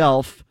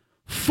yourself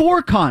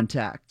for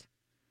contact,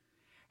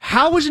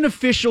 how is an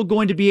official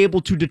going to be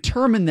able to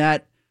determine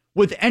that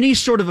with any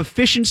sort of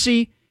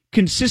efficiency,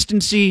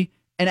 consistency,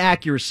 and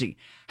accuracy?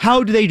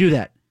 How do they do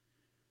that?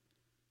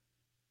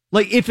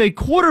 If a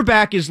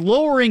quarterback is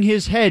lowering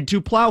his head to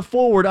plow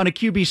forward on a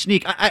QB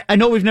sneak, I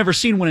know we've never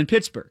seen one in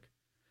Pittsburgh,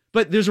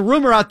 but there's a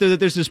rumor out there that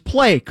there's this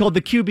play called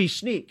the QB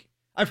sneak.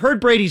 I've heard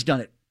Brady's done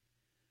it,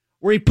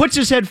 where he puts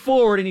his head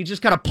forward and he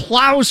just kind of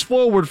plows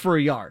forward for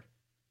a yard.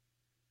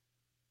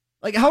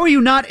 How are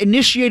you not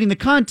initiating the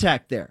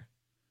contact there?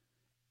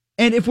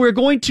 And if we're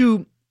going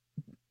to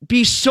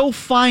be so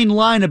fine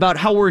line about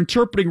how we're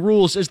interpreting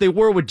rules as they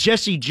were with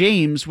Jesse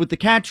James with the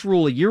catch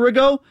rule a year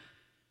ago,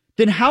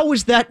 then how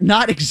is that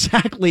not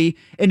exactly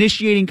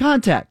initiating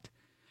contact?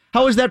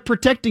 How is that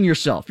protecting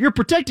yourself? You're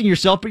protecting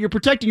yourself, but you're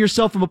protecting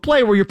yourself from a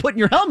play where you're putting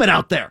your helmet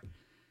out there.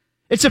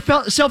 It's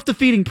a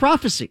self-defeating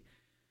prophecy.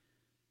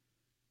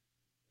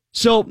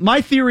 So my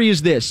theory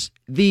is this.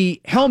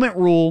 The helmet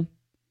rule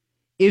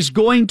is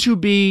going to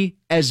be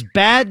as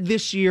bad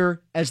this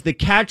year as the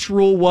catch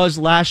rule was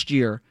last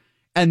year,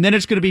 and then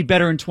it's going to be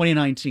better in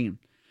 2019.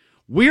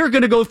 We are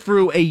going to go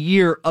through a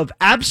year of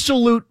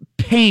absolute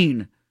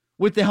pain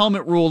with the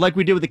helmet rule like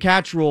we did with the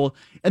catch rule,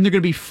 and they're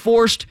going to be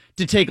forced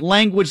to take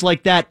language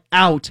like that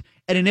out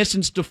and in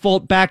essence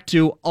default back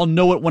to, I'll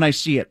know it when I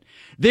see it.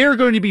 They're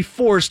going to be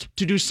forced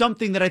to do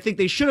something that I think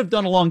they should have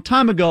done a long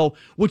time ago,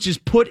 which is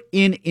put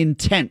in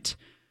intent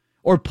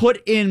or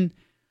put in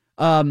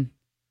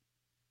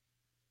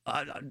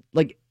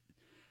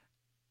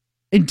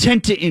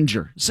intent to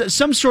injure,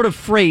 some sort of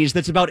phrase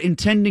that's about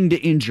intending to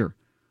injure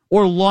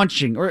or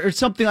launching or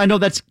something. I know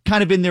that's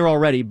kind of in there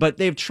already, but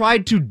they've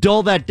tried to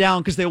dull that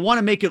down because they want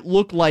to make it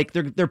look like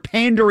they're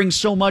pandering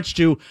so much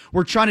to,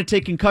 we're trying to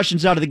take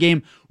concussions out of the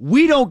game.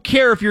 We don't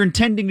care if you're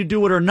intending to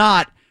do it or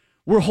not.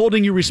 We're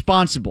holding you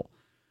responsible.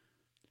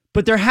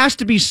 But there has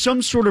to be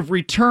some sort of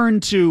return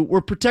to,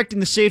 we're protecting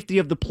the safety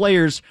of the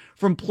players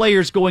from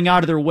players going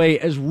out of their way,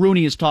 as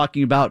Rooney is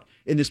talking about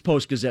in this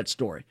Post-Gazette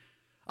story.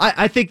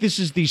 I think this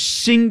is the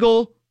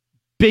single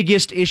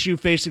biggest issue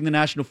facing the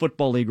National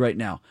Football League right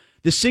now.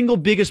 The single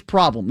biggest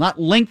problem, not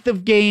length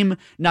of game,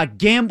 not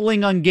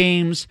gambling on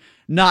games,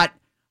 not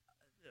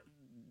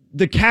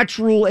the catch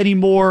rule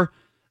anymore,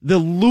 the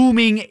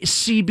looming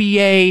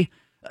CBA,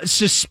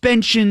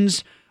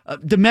 suspensions,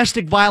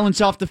 domestic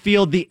violence off the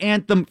field, the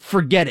anthem,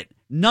 forget it.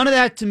 None of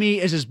that to me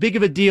is as big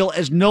of a deal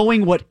as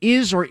knowing what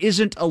is or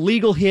isn't a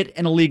legal hit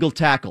and a legal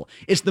tackle.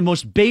 It's the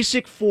most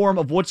basic form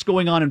of what's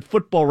going on in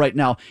football right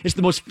now. It's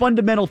the most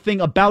fundamental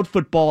thing about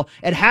football.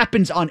 It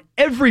happens on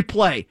every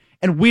play,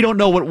 and we don't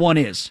know what one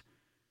is.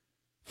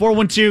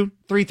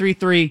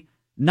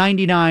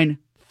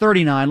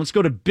 412-333-9939. Let's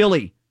go to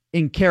Billy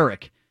in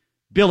Carrick.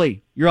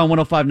 Billy, you're on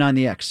 105.9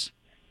 The X.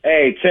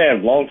 Hey,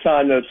 Tim, long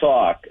time no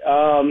talk.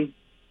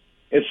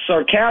 Is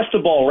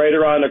Sarcastable right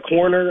around the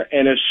corner?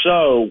 And if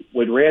so,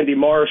 would Randy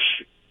Marsh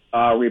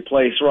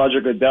replace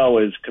Roger Goodell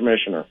as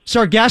commissioner?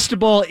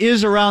 Sarcastable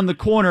is around the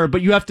corner,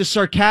 but you have to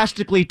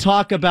sarcastically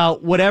talk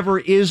about whatever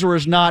is or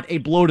is not a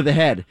blow to the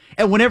head.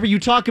 And whenever you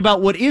talk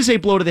about what is a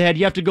blow to the head,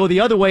 you have to go the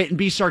other way and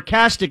be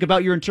sarcastic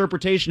about your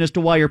interpretation as to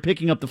why you're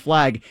picking up the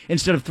flag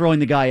instead of throwing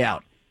the guy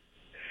out.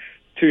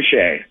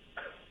 Touche.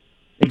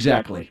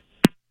 Exactly.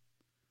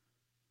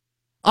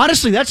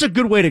 Honestly, that's a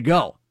good way to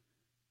go.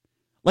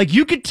 Like,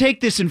 you could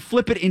take this and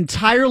flip it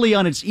entirely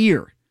on its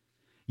ear.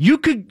 You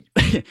could,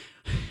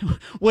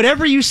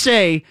 whatever you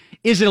say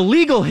is an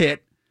illegal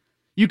hit,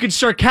 you could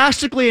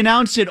sarcastically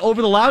announce it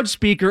over the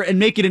loudspeaker and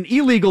make it an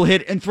illegal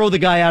hit and throw the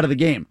guy out of the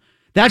game.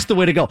 That's the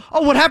way to go.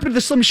 Oh, what happened to the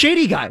Slim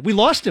Shady guy? We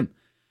lost him.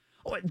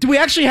 Do we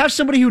actually have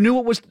somebody who knew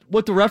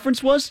what the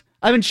reference was?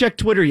 I haven't checked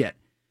Twitter yet.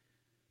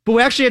 But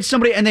we actually had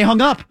somebody, and they hung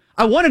up.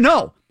 I want to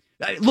know.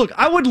 Look,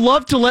 I would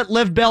love to let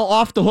Lev Bell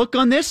off the hook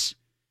on this,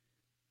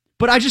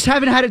 but I just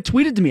haven't had it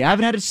tweeted to me. I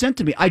haven't had it sent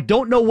to me. I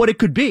don't know what it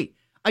could be.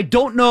 I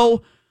don't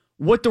know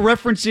what the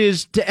reference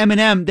is to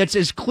Eminem that's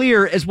as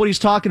clear as what he's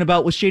talking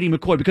about with Shady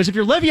McCoy. Because if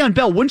you're Le'Veon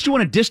Bell, wouldn't you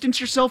want to distance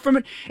yourself from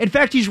it? In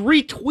fact, he's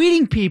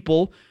retweeting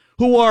people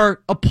who are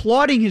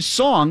applauding his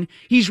song.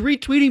 He's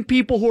retweeting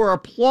people who are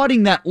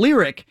applauding that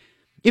lyric.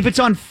 If it's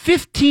on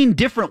 15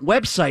 different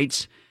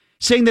websites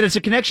saying that it's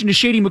a connection to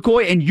Shady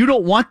McCoy and you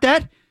don't want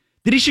that,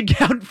 then he should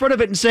get out in front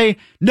of it and say,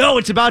 no,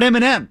 it's about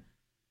Eminem.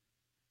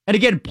 And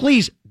again,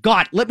 please,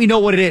 God, let me know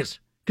what it is,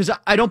 because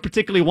I don't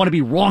particularly want to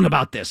be wrong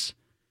about this.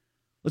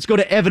 Let's go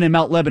to Evan in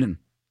Mount Lebanon.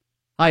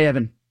 Hi,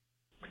 Evan.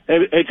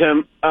 Hey,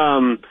 Tim.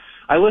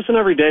 I listen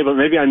every day, but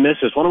maybe I missed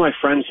this. One of my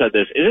friends said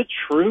this. Is it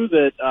true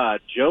that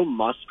Joe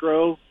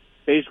Musgrove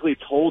basically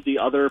told the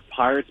other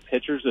Pirates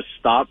pitchers to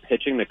stop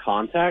pitching to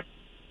contact,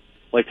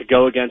 like to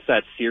go against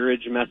that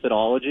Searage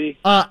methodology?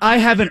 I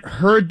haven't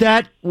heard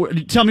that.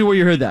 Tell me where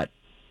you heard that.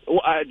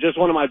 Well, just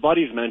one of my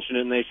buddies mentioned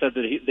it, and they said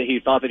that he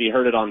thought that he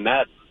heard it on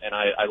Met, and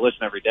I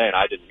listen every day, and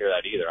I didn't hear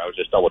that either. I was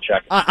just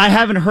double-checking. I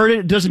haven't heard it.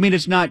 It doesn't mean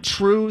it's not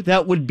true.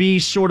 That would be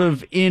sort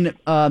of in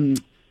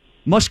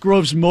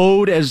Musgrove's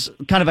mode as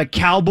kind of a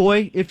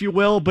cowboy, if you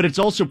will, but it's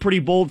also pretty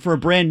bold for a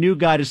brand-new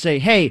guy to say,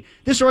 hey,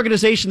 this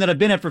organization that I've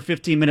been at for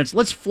 15 minutes,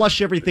 let's flush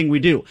everything we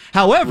do.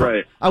 However,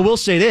 right. I will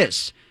say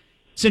this.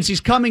 Since he's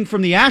coming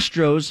from the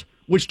Astros,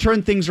 which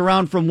turned things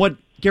around from what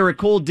Garrett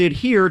Cole did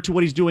here to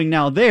what he's doing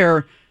now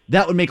there,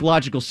 that would make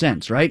logical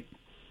sense, right?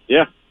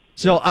 Yeah.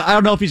 So I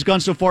don't know if he's gone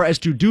so far as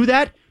to do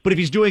that, but if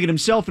he's doing it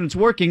himself and it's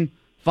working,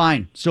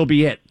 fine, so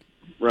be it.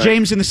 Right.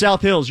 James in the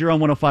South Hills, you're on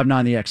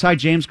 105.9 The X. Hi,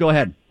 James, go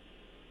ahead.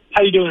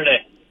 How you doing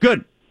today?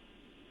 Good.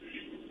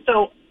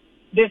 So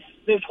this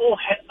whole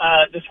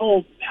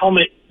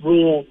helmet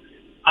rule,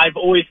 I've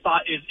always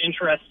thought is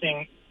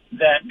interesting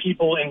that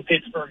people in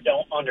Pittsburgh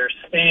don't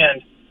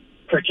understand,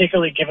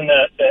 particularly given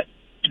the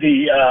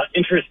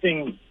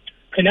interesting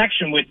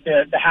connection with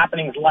the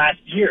happenings last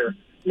year.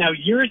 Now,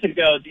 years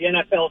ago, the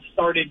NFL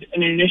started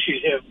an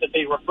initiative that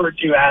they referred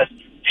to as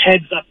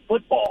Heads Up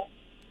Football,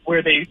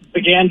 where they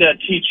began to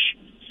teach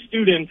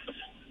students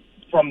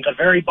from the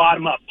very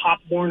bottom up, Pop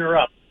Warner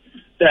up,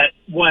 that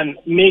when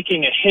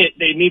making a hit,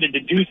 they needed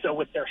to do so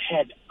with their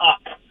head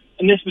up.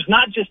 And this was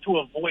not just to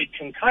avoid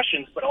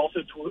concussions, but also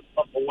to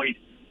avoid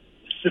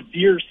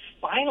severe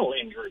spinal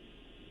injury.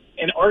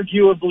 And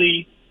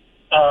arguably,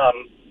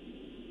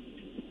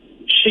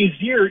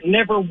 Shazier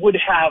never would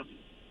have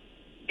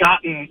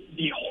gotten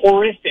the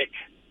horrific,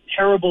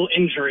 terrible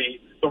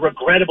injury, the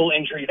regrettable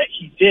injury that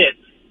he did,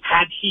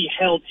 had he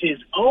held his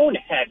own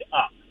head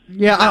up.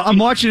 Yeah, I'm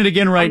watching it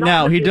again right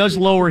now. He does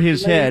lower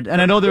his head.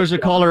 And I know there was a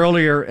caller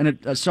earlier,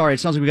 and sorry, it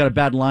sounds like we got a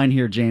bad line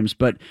here, James,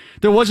 but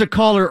there was a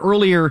caller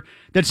earlier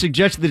that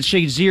suggested that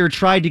Shazier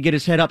tried to get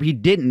his head up. He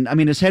didn't. I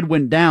mean, his head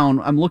went down.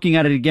 I'm looking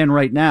at it again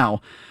right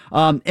now.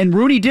 And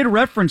Rooney did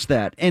reference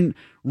that. And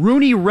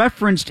Rooney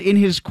referenced in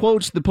his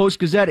quotes, the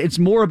Post-Gazette, it's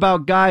more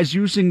about guys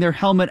using their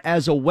helmet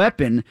as a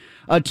weapon.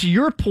 To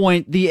your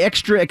point, the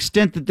extra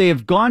extent that they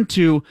have gone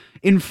to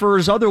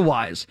infers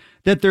otherwise,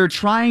 that they're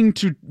trying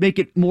to make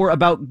it more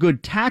about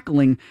good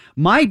tackling.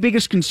 My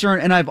biggest concern,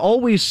 and I've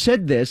always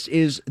said this,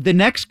 is the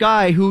next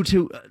guy who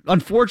to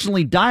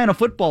unfortunately die on a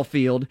football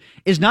field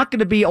is not going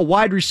to be a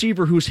wide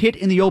receiver who's hit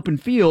in the open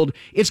field.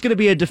 It's going to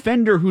be a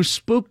defender who's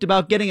spooked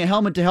about getting a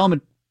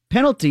helmet-to-helmet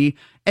penalty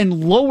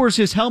and lowers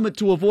his helmet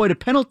to avoid a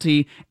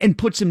penalty and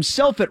puts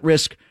himself at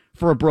risk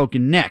for a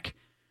broken neck.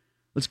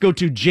 Let's go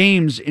to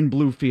James in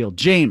Bluefield.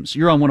 James,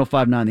 you're on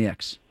 105.9 The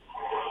X.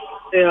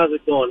 Hey, how's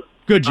it going?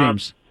 Good,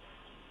 James.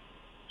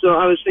 So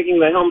I was thinking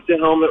the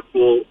helmet-to-helmet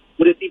rule,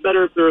 would it be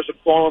better if there was a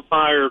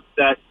qualifier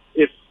that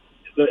if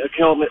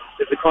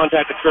the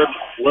contact occurred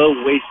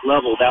below waist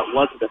level, that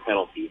wasn't a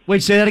penalty?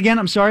 Wait, say that again?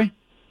 I'm sorry?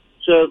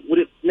 So would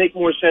it make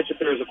more sense if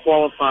there was a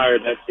qualifier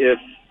that if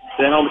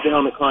the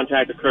helmet-to-helmet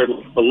contact occurred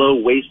below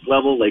waist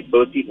level, like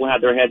both people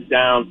had their heads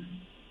down,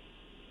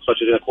 such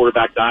as in a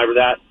quarterback dive or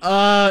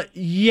that?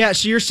 Yeah,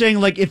 so you're saying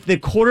like if the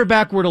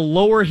quarterback were to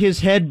lower his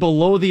head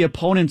below the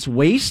opponent's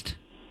waist?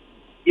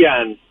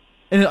 Yeah.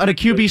 And on a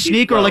QB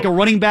sneak, or like a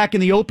running back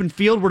in the open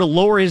field were to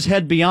lower his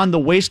head beyond the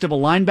waist of a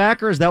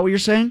linebacker? Is that what you're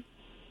saying?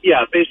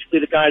 Yeah, basically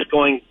the guy's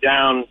going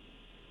down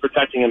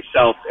protecting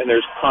himself, and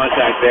there's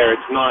contact there.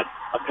 It's not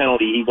a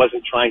penalty. He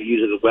wasn't trying to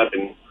use it as a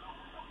weapon.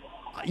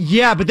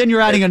 Yeah, but then you're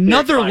adding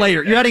another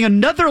layer. You're adding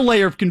another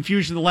layer of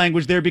confusion to the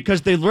language there,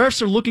 because the refs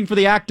are looking for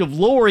the act of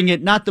lowering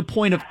it, not the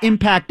point of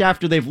impact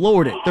after they've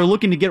lowered it. They're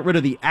looking to get rid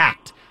of the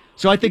act.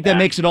 So I think that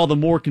makes it all the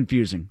more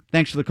confusing.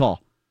 Thanks for the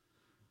call.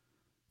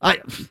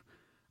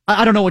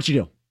 I don't know what you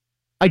do.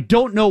 I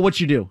don't know what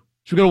you do.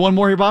 Should we go to one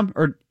more here, Bob?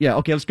 Or yeah,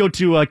 okay, let's go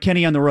to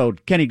Kenny on the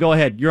road. Kenny, go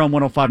ahead. You're on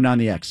 105.9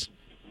 The X.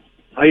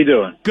 How you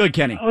doing? Good,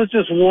 Kenny. I was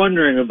just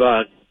wondering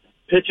about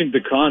pitching to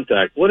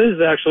contact. What is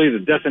actually the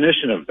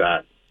definition of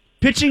that?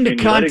 Pitching to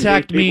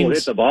contact means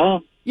hit the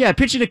ball. Yeah,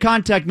 pitching to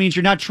contact means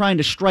you're not trying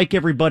to strike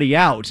everybody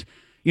out.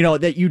 You know,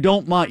 that you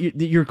don't want,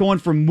 you're going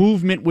for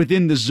movement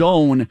within the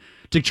zone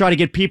to try to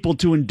get people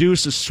to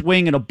induce a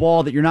swing at a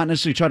ball that you're not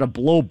necessarily trying to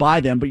blow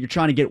by them, but you're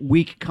trying to get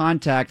weak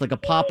contact, like a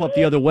pop up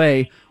the other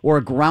way or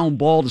a ground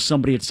ball to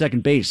somebody at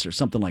second base or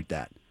something like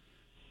that.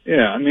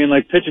 Yeah, I mean,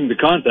 like pitching to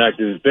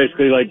contact is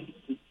basically like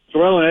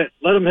throwing it,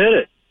 let them hit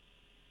it.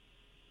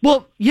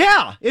 Well,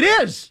 yeah, it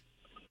is.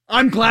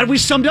 I'm glad we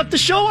summed up the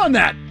show on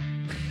that.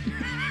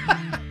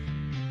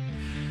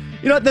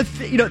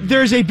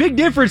 There's a big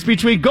difference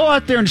between go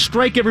out there and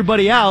strike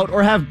everybody out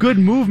or have good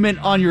movement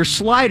on your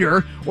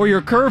slider or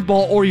your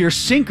curveball or your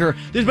sinker.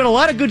 There's been a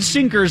lot of good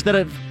sinkers that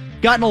have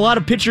gotten a lot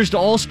of pitchers to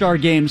all-star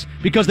games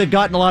because they've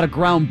gotten a lot of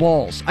ground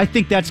balls. I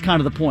think that's kind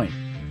of the point.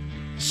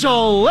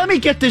 So let me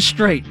get this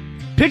straight.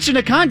 Pitching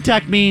to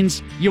contact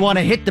means you want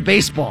to hit the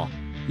baseball.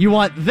 You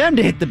want them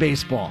to hit the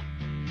baseball.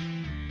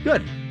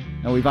 Good.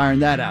 Now we've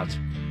ironed that out.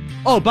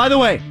 Oh, by the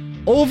way,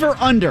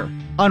 over-under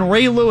on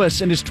Ray Lewis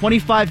and his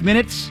 25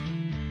 minutes.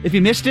 If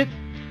you missed it,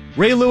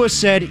 Ray Lewis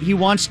said he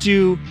wants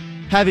to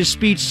have his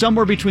speech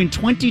somewhere between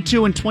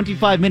 22 and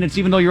 25 minutes,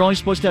 even though you're only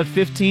supposed to have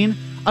 15.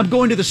 I'm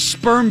going to the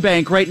sperm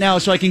bank right now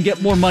so I can get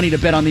more money to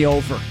bet on the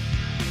over.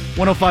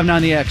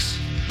 105.9 The X.